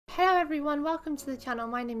everyone, welcome to the channel.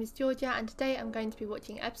 My name is Georgia and today I'm going to be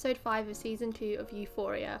watching episode 5 of season 2 of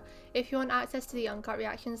Euphoria. If you want access to the uncut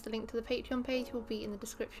reactions, the link to the Patreon page will be in the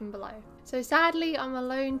description below. So sadly I'm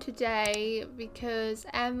alone today because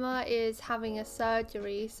Emma is having a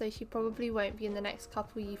surgery, so she probably won't be in the next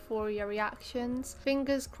couple Euphoria reactions.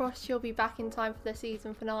 Fingers crossed she'll be back in time for the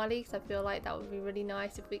season finale, because I feel like that would be really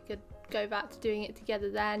nice if we could go back to doing it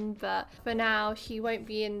together then, but for now she won't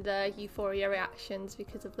be in the Euphoria reactions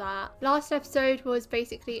because of that. Last episode was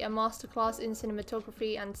basically a masterclass in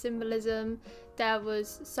cinematography and symbolism. There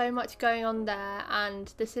was so much going on there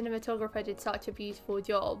and the cinematographer did such a beautiful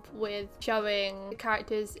job with showing the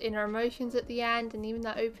characters' inner emotions at the end, and even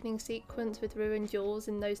that opening sequence with Rue and Jules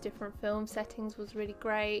in those different film settings was really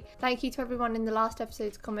great. Thank you to everyone in the last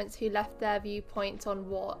episode's comments who left their viewpoints on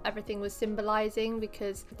what everything was symbolising,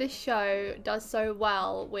 because this show does so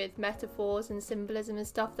well with metaphors and symbolism and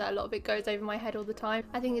stuff that a lot of it goes over my head all the time.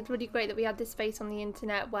 I think it's really great that we have this space on the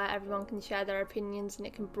internet where everyone can share their opinions and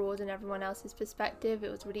it can broaden everyone else's perspective. It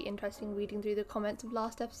was really interesting reading through the comments of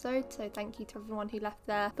last episode, so thank you to everyone who left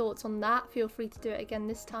their thoughts on that. Feel free to do it again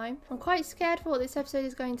this time. I'm quite scared for what this episode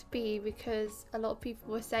is going to be because a lot of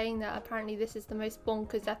people were saying that apparently this is the most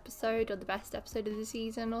bonkers episode or the best episode of the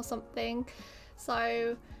season or something.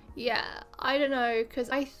 So yeah, I don't know, because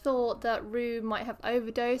I thought that Rue might have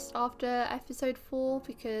overdosed after episode 4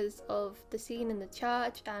 because of the scene in the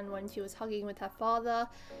church and when she was hugging with her father.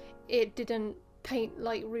 It didn't paint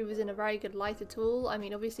like Rue was in a very good light at all. I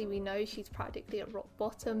mean, obviously we know she's practically at rock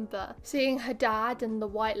bottom, but seeing her dad and the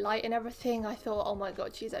white light and everything, I thought, oh my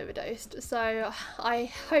god, she's overdosed. So I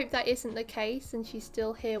hope that isn't the case and she's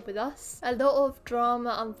still here with us. A lot of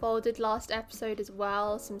drama unfolded last episode as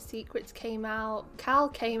well. Some secrets came out. Cal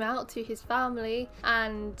came out to his family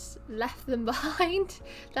and left them behind.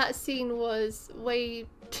 That scene was way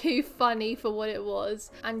too funny for what it was.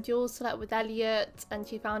 And Jules slept with Elliot and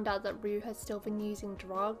she found out that Rue has still been using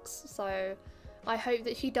drugs, so I hope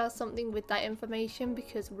that she does something with that information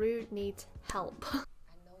because Rue needs help. I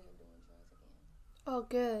know you're doing drugs again. Oh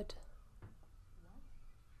good. What?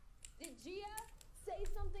 Did Gia say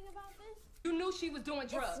something about this? You knew she was doing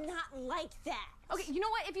drugs. It's not like that. Okay, you know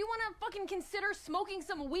what? If you want to fucking consider smoking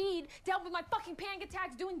some weed to help with my fucking panic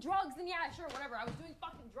attacks, doing drugs, then yeah, sure, whatever. I was doing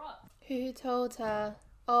fucking drugs. Who told her?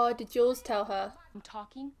 Oh, did Jules tell her? I'm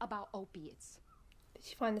talking about opiates. Did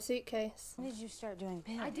she find the suitcase? When did you start doing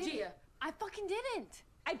pills? I did. Gia, I fucking didn't.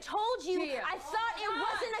 I told you. Gia, I thought it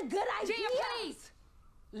wasn't a good idea. Gia, please.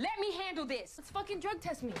 Let me handle this. Let's fucking drug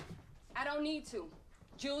test me. I don't need to.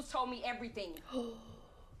 Jules told me everything.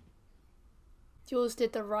 Jules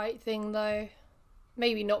did the right thing though.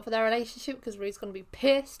 Maybe not for their relationship because Rue's gonna be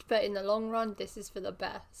pissed, but in the long run, this is for the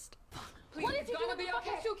best. Please, it's gonna be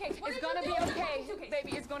okay. It's gonna be okay,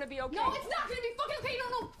 baby. It's gonna be okay. No, it's not gonna be fucking okay.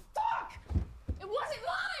 No, fuck! It wasn't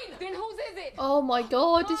mine. Then whose is it? Oh my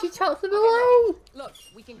god, did she chuck them away? Look,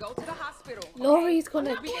 we can go to the hospital. Laurie's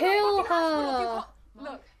gonna kill her.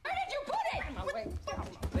 Look, where did you put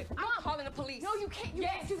it? I'm calling the police. No, you can't. You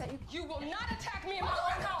can't do that. You will not attack me in my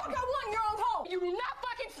own home. I want your own home. You do not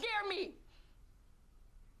fucking scare me.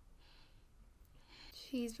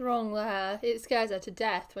 She's wrong there. It scares her to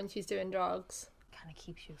death when she's doing drugs. Kind of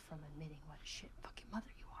keeps you from admitting what a shit fucking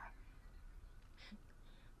mother you are.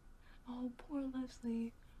 Oh, poor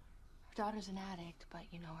Leslie. Her daughter's an addict, but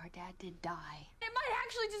you know, her dad did die. It might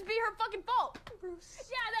actually just be her fucking fault. Bruce.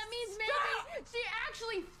 Yeah, that means maybe she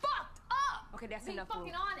actually fucked up. Okay, that's enough.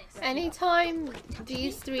 Fucking honest. Anytime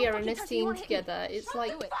these three are in a scene together, it's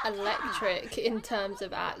like electric in terms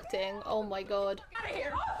of acting. Oh my god. Out of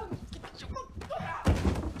here.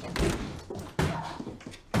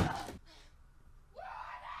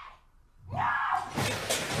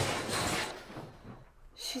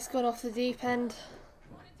 She's gone off the deep end.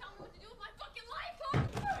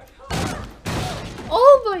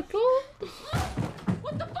 Oh my god!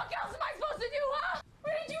 What the fuck else am I supposed to do, huh?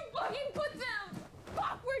 Where did you fucking put them?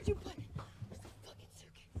 Fuck, where'd you put it? Where's the fucking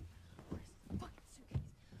suitcase? Where's the fucking suitcase?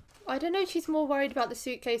 I don't know if she's more worried about the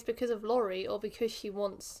suitcase because of Laurie or because she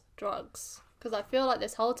wants drugs. Because I feel like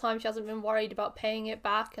this whole time she hasn't been worried about paying it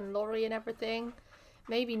back and Laurie and everything.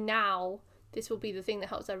 Maybe now this will be the thing that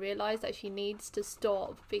helps her realise that she needs to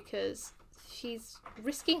stop because she's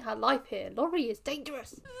risking her life here. Laurie is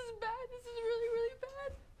dangerous. This is bad. This is really, really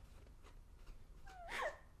bad.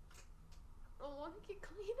 I want to get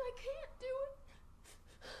clean. I can't do it.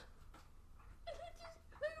 I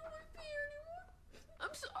don't want to be here anymore.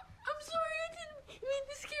 I'm sorry. I didn't mean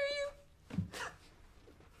to scare you.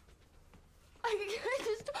 I don't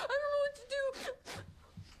know what to do.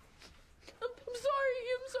 I'm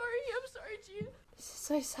sorry, Gia. This is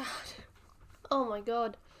so sad. Oh my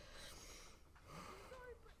god.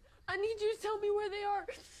 I need you to tell me where they are.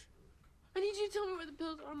 I need you to tell me where the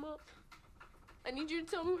pills are, Mom. I need you to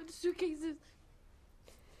tell me where the suitcase is.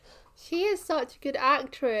 She is such a good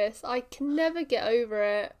actress. I can never get over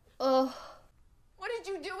it. Ugh. What did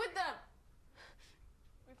you do with them?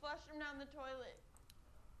 We flushed them down the toilet.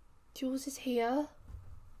 Jules is here.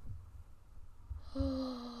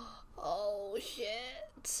 Oh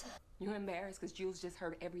shit. You embarrassed because Jules just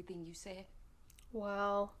heard everything you said?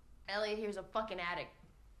 Wow. Elliot here's a fucking addict.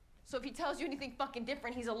 So if he tells you anything fucking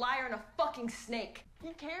different, he's a liar and a fucking snake.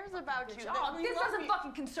 He cares about you. Oh, this doesn't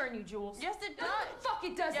fucking concern you, Jules. Yes, it does. Fuck,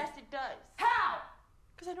 it doesn't. Yes, it does. How?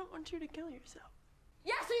 Because I don't want you to kill yourself.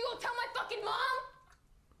 Yeah, so you gonna tell my fucking mom?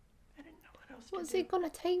 I didn't know what else What's to do. it gonna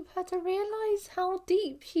take for her to realise how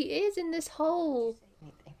deep she is in this hole?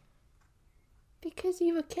 Anything. Because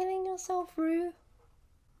you were killing yourself, Rue.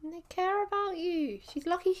 And they care about you. She's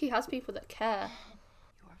lucky she has people that care.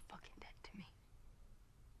 You are fucking dead to me.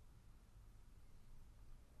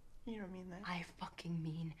 You don't mean that. I fucking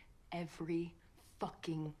mean every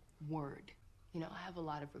fucking word. You know, I have a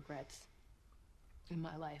lot of regrets in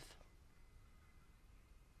my life.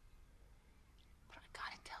 But I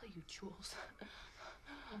gotta tell you, Jules,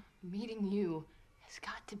 meeting you has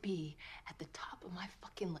got to be at the top of my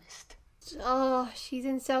fucking list. Oh, she's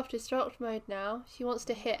in self-destruct mode now. She wants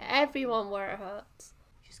to hit everyone where it hurts.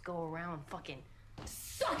 Just go around fucking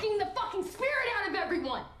sucking the fucking spirit out of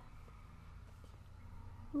everyone.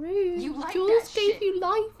 Rue, You like Jules that gave shit. you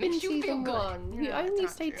life in Makes you feel season good. 1. You No, only that's not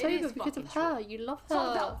stayed true. It sober is because of fucking her. true. You love It's all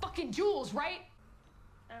her. about fucking Jules, right?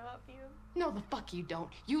 I love you. No, the fuck you don't.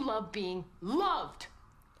 You love being loved.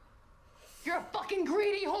 You're a fucking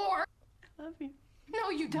greedy whore. I love you.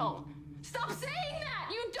 No, you don't. Stop saying that.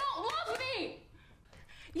 You don't love me.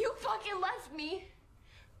 You fucking left me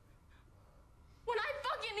when I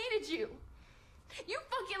fucking needed you. You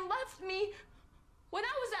fucking left me when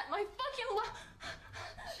I was at my fucking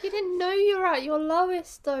She didn't know you were at your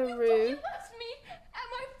lowest though, You Rue. fucking left me at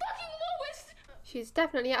my fucking lowest. She's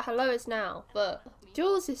definitely at her lowest now, but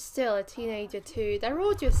Jules is still a teenager too. They're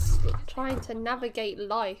all just trying to navigate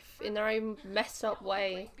life in their own messed up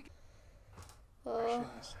way.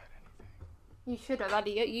 You should have,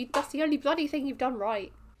 Elliot. That's the only bloody thing you've done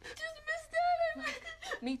right. Just missed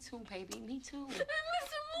that. Me too, baby. Me too. I miss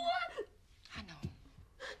him more. I know.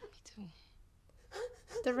 Me too.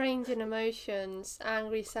 The range in emotions,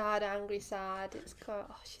 angry, sad, angry, sad. It's got,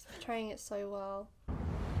 oh, she's portraying it so well.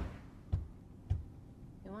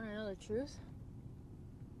 You want to know the truth?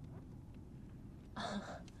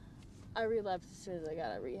 I relapsed as soon as I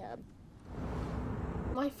got out of rehab.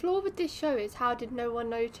 My flaw with this show is how did no one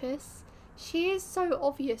notice? She is so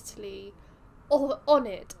obviously on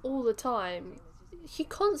it all the time. She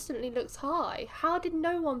constantly looks high. How did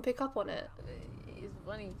no one pick up on it? It's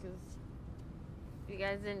funny because you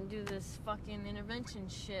guys didn't do this fucking intervention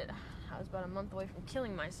shit. I was about a month away from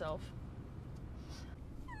killing myself.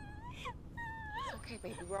 It's okay,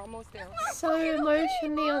 baby. We're almost there. So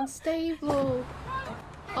emotionally unstable.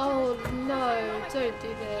 Oh no, don't do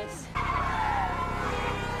this.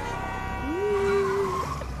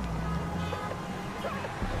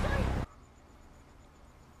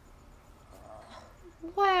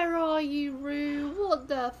 Where are you, Rue? What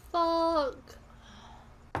the fuck?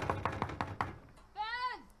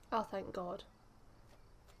 Oh, thank God.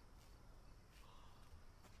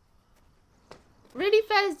 Really,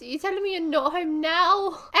 Fez? You telling me you're not home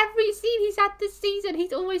now? Every scene he's had this season,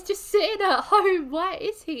 he's always just sitting at home. Where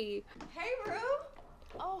is he? Hey, Rue.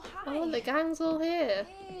 Oh, hi. Oh, the gang's all here.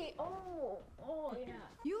 Hey. Oh, yeah.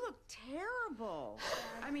 You look terrible.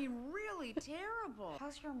 I mean, really terrible.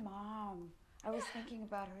 How's your mom? I was thinking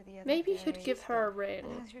about her the other day. Maybe you should give her a ring.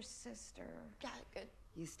 How's your sister? Yeah, good.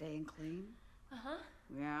 You staying clean? Uh-huh.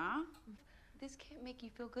 Yeah? This can't make you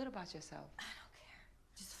feel good about yourself. I don't care.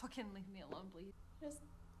 Just fucking leave me alone, please. Just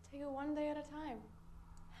take it one day at a time.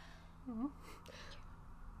 I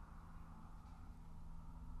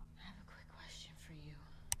have a quick question for you.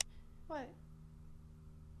 What?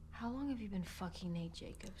 How long have you been fucking Nate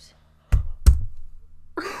Jacobs?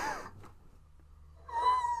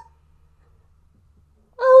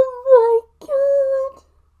 Oh my God.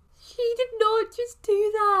 She did not just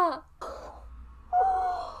do that.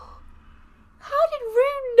 How did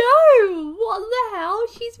Rue know? What the hell?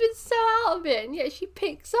 She's been so out of it and yet she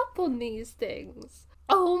picks up on these things.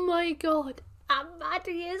 Oh my God. And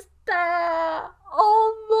Maddie is there.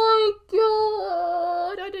 Oh my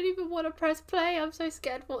God. I don't even want to press play. I'm so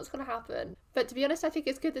scared for what's going to happen. But to be honest, I think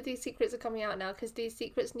it's good that these secrets are coming out now because these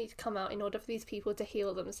secrets need to come out in order for these people to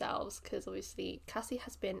heal themselves because obviously Cassie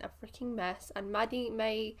has been a freaking mess and Maddie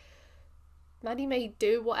may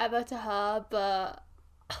do whatever to her, but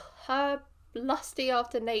her lusty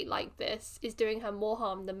after Nate like this is doing her more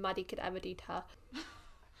harm than Maddie could ever do to her.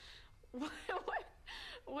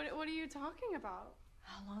 What are you talking about?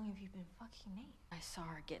 How long have you been fucking Nate? I saw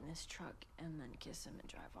her get in his truck and then kiss him and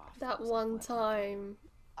drive off. That one time.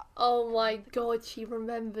 Oh my god, she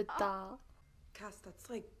remembered that. Cass, that's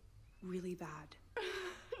like really bad.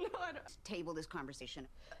 No, I don't. Table this conversation.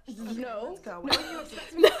 No. Let's go. No, you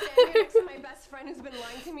expect me to stand here next to my best friend who's been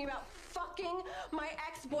lying to me about fucking my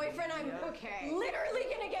ex-boyfriend? I'm literally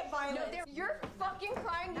gonna get violent. No, you're fucking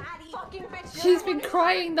crying, Maddie. Fucking bitch. She's been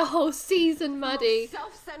crying the whole season, Maddie.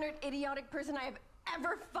 Self-centered, idiotic person I have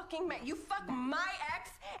ever fucking met. You fuck my ex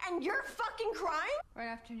and you're fucking crying? Right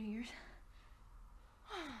after New Year's.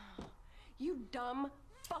 You dumb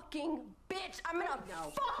fucking bitch. I'm gonna fuck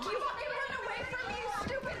you. Fucking run away from me, you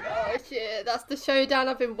stupid bitch. Oh shit, that's the showdown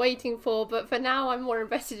I've been waiting for, but for now I'm more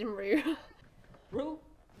invested in Rue. Rue?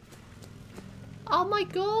 Oh my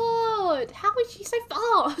god! How is she so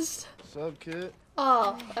fast? What's up, kid?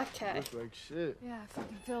 Oh, okay. Looks like shit. Yeah, I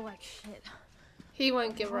fucking feel like shit. He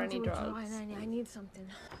won't give her I'm any through July drugs. and I need something.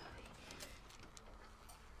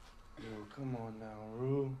 Yo, come on now,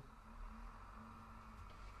 Rue.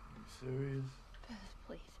 You serious?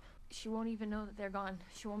 Please. She won't even know that they're gone.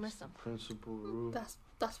 She won't miss them. Principal, Rue. That's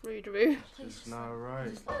rude, Rue. It's not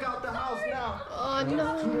right. Fuck out the house now. Oh Too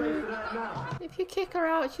no. late for that now. If you kick her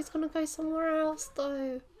out, she's gonna go somewhere else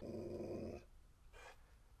though.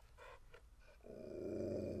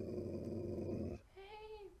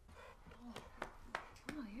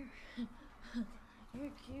 Oh,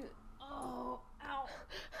 you're cute. Oh, ow.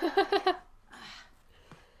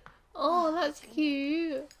 Oh, that's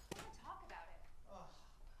cute. Talk about it.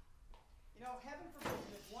 You know, heaven forbid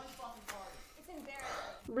there's one fucking party. It's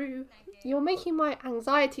embarrassing. Rue, you're making my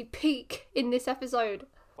anxiety peak in this episode.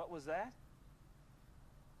 What was that?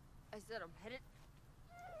 I said I'm headed.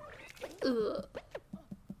 Ugh.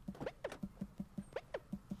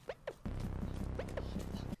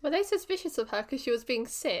 Were they suspicious of her because she was being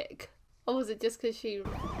sick? Or was it just because she...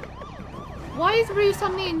 Why is Rue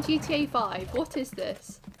suddenly in GTA 5? What is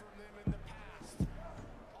this?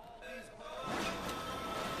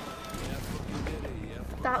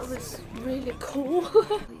 That was really cool.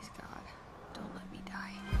 Please, God, don't let me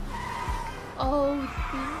die. Oh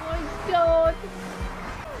my god.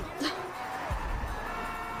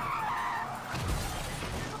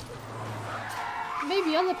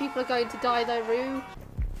 Maybe other people are going to die though, Rue.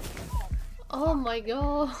 Oh my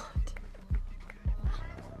god.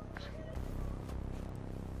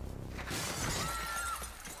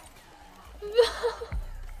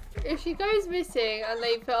 If she goes missing and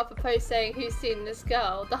they put up a post saying who's seen this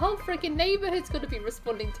girl, the whole freaking neighborhood's gonna be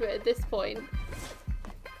responding to it at this point.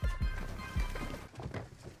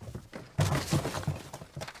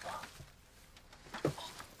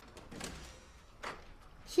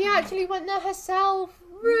 She actually went there herself.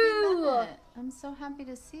 Rue! I'm so happy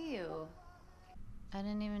to see you. I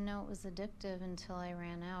didn't even know it was addictive until I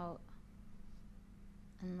ran out.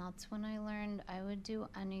 And that's when I learned I would do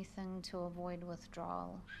anything to avoid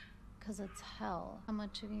withdrawal. 'Cause it's hell. How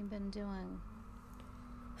much have you been doing?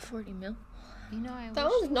 40 mil. You know, I That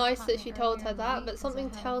wish was you'd nice caught that me she told earlier her in the that, week but 'cause I something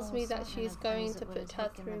had a tells whole me that assortment she's of going things to that would've put her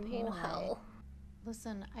taken the through pain more away. hell.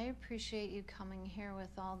 Listen, I appreciate you coming here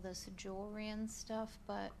with all this jewelry and stuff,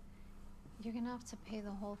 but you're gonna have to pay the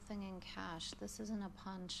whole thing in cash. This isn't a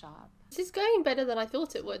pawn shop. This is going better than I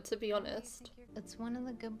thought it would, to be honest. It's one of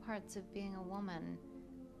the good parts of being a woman.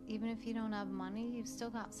 Even if you don't have money, you've still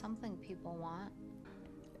got something people want.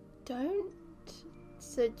 Don't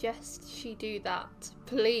suggest she do that,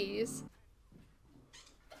 please.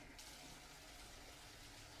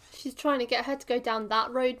 She's trying to get her to go down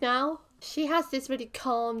that road now. She has this really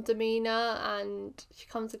calm demeanour and she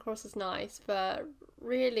comes across as nice, but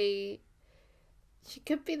really, she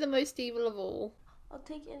could be the most evil of all. I'll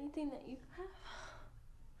take anything that you have.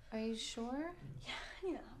 Are you sure?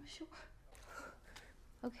 Yeah, I'm sure.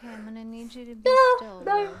 Okay, I'm gonna need you to be still.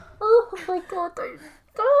 No! Rue. Oh my god, don't.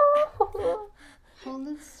 Oh. Hold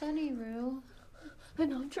it steady, Rue.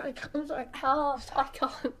 No, I'm trying. I'm sorry. Oh, I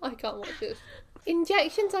can't watch this.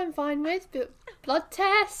 Injections I'm fine with, but blood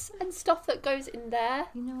tests and stuff that goes in there.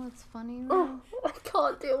 You know what's funny, Rue? Oh, I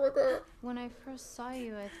can't deal with it. When I first saw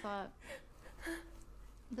you, I thought,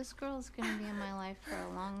 this girl's gonna be in my life for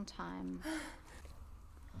a long time.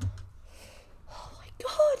 Oh my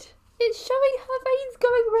god! It's showing her veins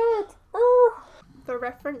going red! Oh. For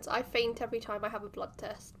reference, I faint every time I have a blood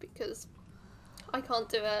test because I can't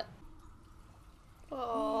do it.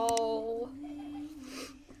 Oh.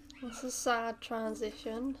 That's a sad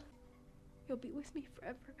transition. You'll be with me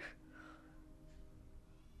forever.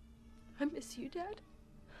 I miss you, Dad.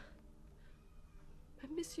 I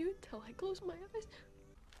miss you until I close my eyes.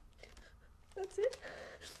 That's it.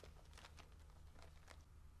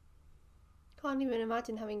 Can't even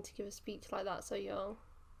imagine having to give a speech like that so young.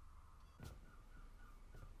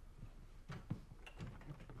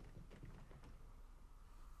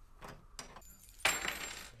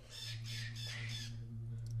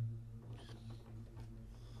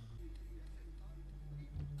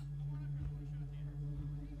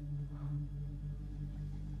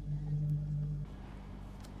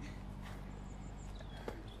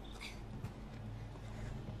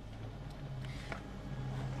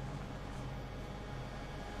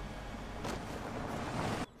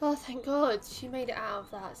 Oh, thank God she made it out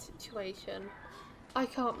of that situation. I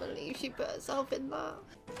can't believe she put herself in that.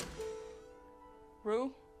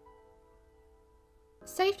 Rue?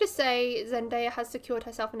 Safe to say, Zendaya has secured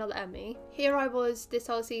herself another Emmy. Here I was this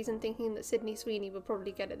whole season thinking that Sydney Sweeney would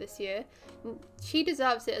probably get it this year. She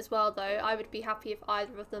deserves it as well though. I would be happy if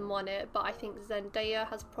either of them won it, but I think Zendaya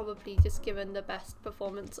has probably just given the best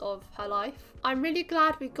performance of her life. I'm really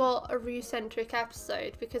glad we got a Rue-centric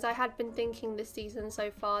episode because I had been thinking this season so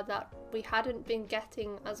far that we hadn't been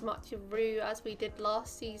getting as much of Rue as we did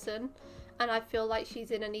last season. And I feel like she's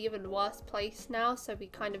in an even worse place now, so we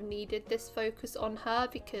kind of needed this focus on her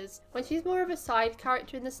because when she's more of a side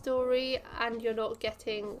character in the story and you're not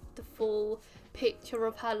getting the full picture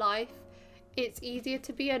of her life, it's easier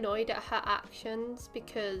to be annoyed at her actions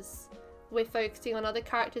because we're focusing on other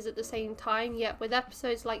characters at the same time. Yet with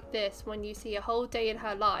episodes like this, when you see a whole day in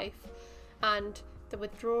her life and the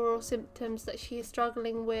withdrawal symptoms that she is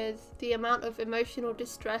struggling with, the amount of emotional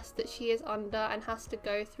distress that she is under and has to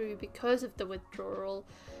go through because of the withdrawal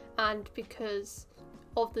and because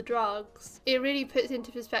of the drugs, it really puts into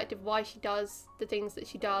perspective why she does the things that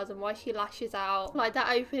she does and why she lashes out. Like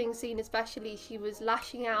that opening scene especially, she was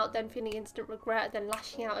lashing out, then feeling instant regret, then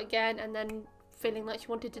lashing out again, and then feeling like she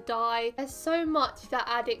wanted to die. There's so much that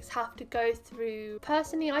addicts have to go through.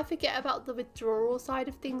 Personally, I forget about the withdrawal side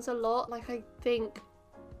of things a lot. Like I think,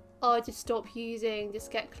 oh, just stop using, just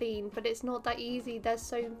get clean, but it's not that easy.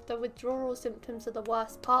 The withdrawal symptoms are the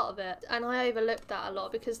worst part of it, and I overlooked that a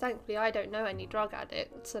lot because thankfully I don't know any drug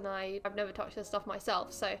addicts and I've never touched this stuff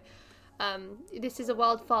myself, so this is a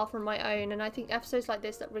world far from my own, and I think episodes like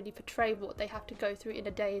this that really portray what they have to go through in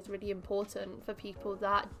a day is really important for people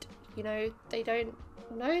that, you know, they don't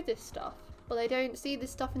know this stuff or they don't see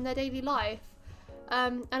this stuff in their daily life.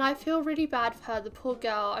 And I feel really bad for her, the poor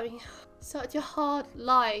girl. I mean, such a hard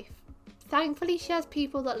life. Thankfully she has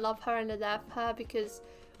people that love her and are there for her, because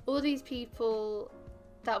all these people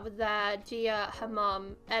that were there, Gia, her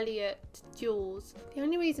mum, Elliot, Jules, the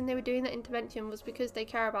only reason they were doing that intervention was because they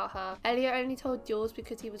care about her. Elliot only told Jules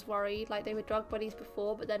because he was worried, like they were drug buddies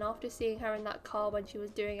before, but then after seeing her in that car when she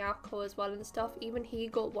was doing alcohol as well and stuff, even he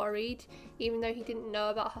got worried, even though he didn't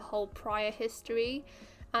know about her whole prior history.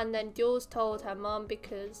 And then Jules told her mum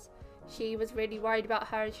because she was really worried about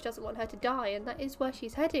her and she doesn't want her to die, and that is where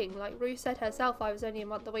she's heading. Like Rue said herself, I was only a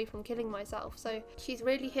month away from killing myself, so she's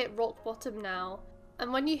really hit rock bottom now.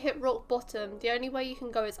 And when you hit rock bottom, the only way you can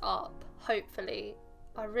go is up, hopefully.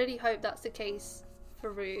 I really hope that's the case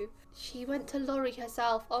for Rue. She went to Laurie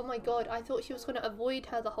herself. Oh my god, I thought she was going to avoid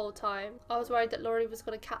her the whole time. I was worried that Laurie was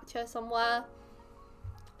going to catch her somewhere.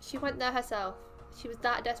 She went there herself. She was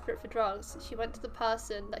that desperate for drugs. She went to the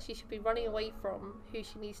person that she should be running away from, who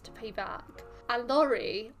she needs to pay back. And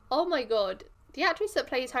Laurie, oh my god, the actress that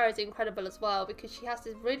plays her is incredible as well, because she has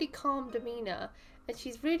this really calm demeanour and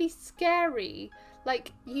she's really scary.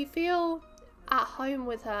 Like, you feel at home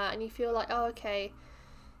with her and you feel like, oh okay,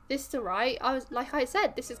 this is alright. Like I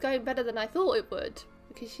said, this is going better than I thought it would,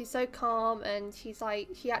 because she's so calm and she's like,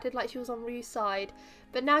 she acted like she was on Rue's side,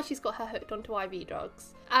 but now she's got her hooked onto IV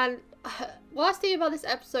drugs. And worst thing about this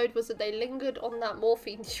episode was that they lingered on that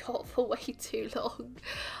morphine shot for way too long.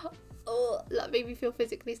 Oh, that made me feel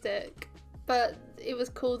physically sick. But it was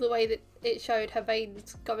cool the way that it showed her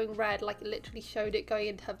veins going red, like it literally showed it going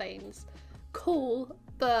into her veins. Cool,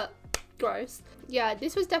 but gross. Yeah,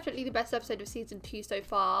 this was definitely the best episode of season 2 so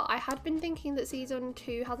far. I had been thinking that season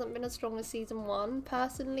 2 hasn't been as strong as season 1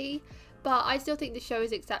 personally, but I still think the show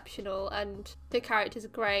is exceptional and the characters are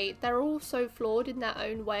great. They're all so flawed in their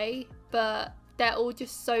own way, but they're all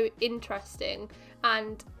just so interesting,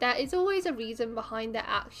 and there is always a reason behind their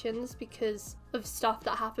actions because of stuff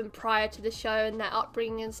that happened prior to the show and their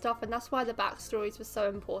upbringing and stuff, and that's why the backstories were so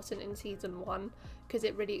important in season 1, because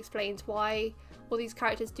it really explains why all these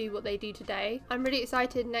characters do what they do today. I'm really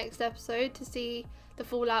excited next episode to see the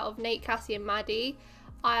fallout of Nate, Cassie and Maddie.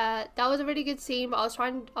 That was a really good scene, but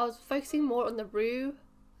I was focusing more on the Rue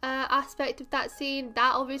aspect of that scene.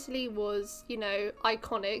 That obviously was, you know,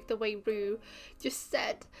 iconic, the way Rue just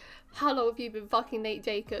said, "How long have you been fucking Nate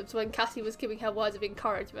Jacobs?" when Cassie was giving her words of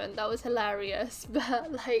encouragement. That was hilarious.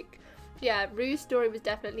 But like, yeah, Rue's story was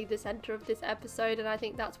definitely the centre of this episode, and I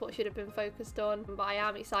think that's what should have been focused on. But I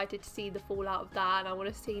am excited to see the fallout of that, and I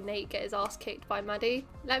want to see Nate get his ass kicked by Maddie.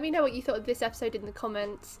 Let me know what you thought of this episode in the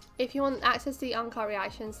comments. If you want access to the uncut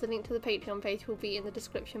reactions, the link to the Patreon page will be in the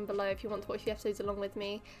description below if you want to watch the episodes along with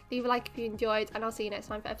me. Leave a like if you enjoyed, and I'll see you next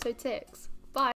time for episode 6.